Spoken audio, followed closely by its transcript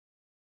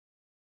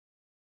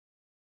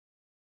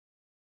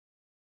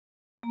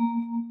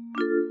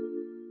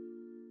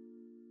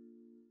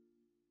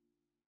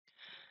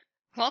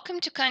Welcome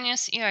to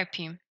Kanya's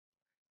ERP.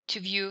 To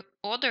view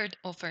Ordered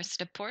Offers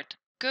Report,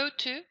 go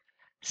to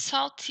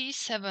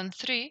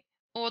SALT73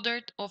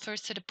 Ordered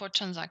Offers Report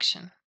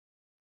Transaction.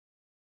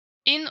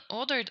 In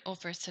Ordered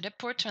Offers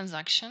Report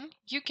Transaction,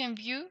 you can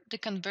view the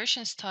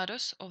conversion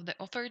status of the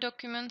offer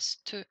documents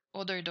to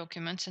order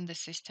documents in the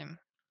system.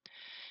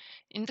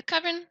 In the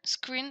current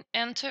screen,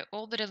 enter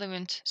all the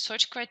relevant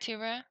search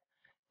criteria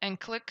and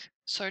click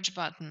Search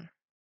button.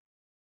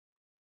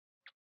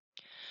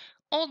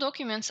 All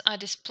documents are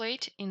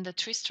displayed in the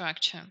tree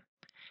structure.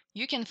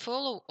 You can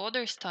follow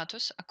order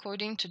status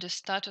according to the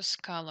status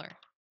color.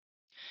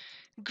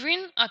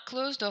 Green are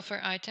closed offer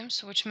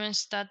items, which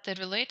means that the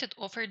related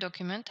offer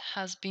document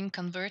has been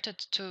converted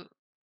to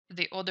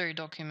the order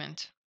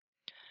document.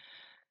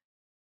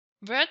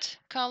 Red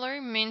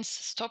color means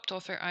stopped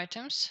offer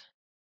items.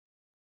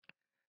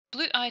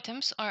 Blue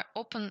items are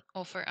open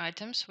offer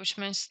items, which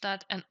means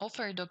that an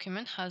offer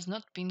document has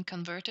not been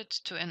converted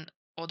to an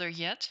order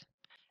yet.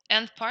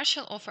 And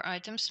partial offer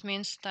items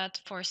means that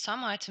for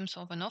some items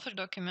of an offer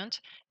document,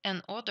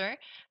 an order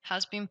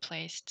has been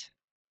placed.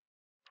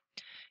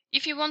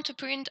 If you want to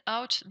print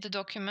out the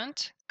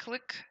document,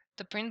 click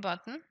the print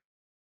button.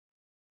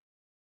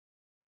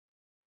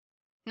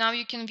 Now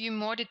you can view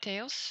more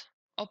details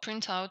or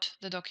print out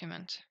the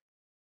document.